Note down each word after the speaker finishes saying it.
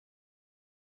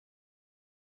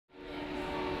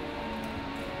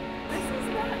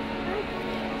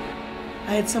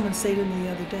I had someone say to me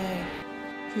the other day,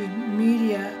 the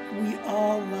media, we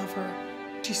all love her.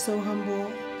 She's so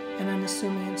humble and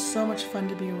unassuming and so much fun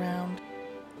to be around.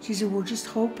 She said, we're just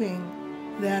hoping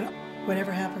that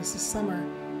whatever happens this summer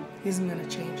isn't going to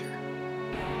change her.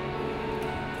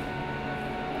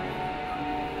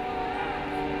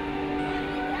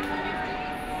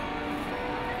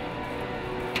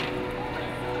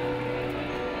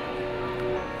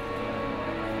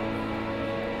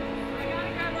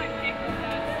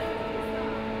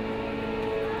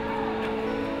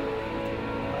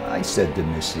 I said to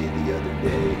Missy the other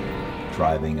day,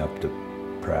 driving up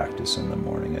to practice in the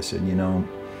morning, I said, you know,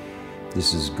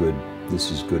 this is good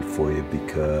for you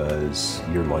because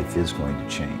your life is going to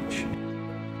change.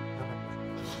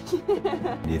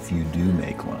 If you do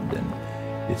make London,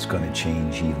 it's going to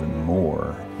change even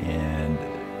more, and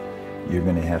you're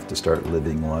going to have to start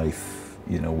living life,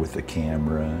 you know, with a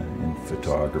camera and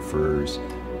photographers,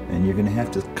 and you're going to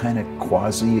have to kind of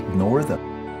quasi-ignore them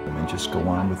and just go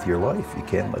on with your life. You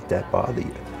can't let that bother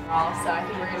you. So I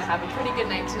think we're going to have a pretty good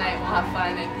night tonight. We'll have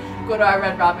fun and go to our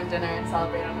Red Robin dinner and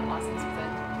celebrate on an awesome season.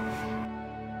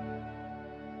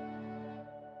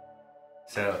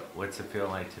 So, what's it feel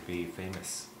like to be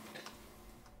famous?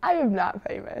 I am not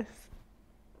famous.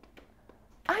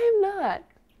 I am not.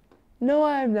 No,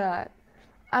 I am not.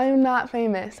 I am not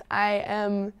famous.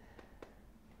 I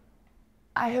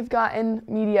have gotten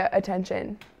media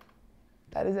attention.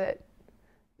 That is it.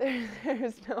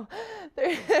 There's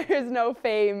no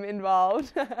fame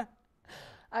involved.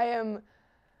 I'm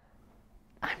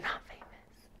not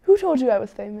famous. Who told you I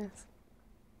was famous?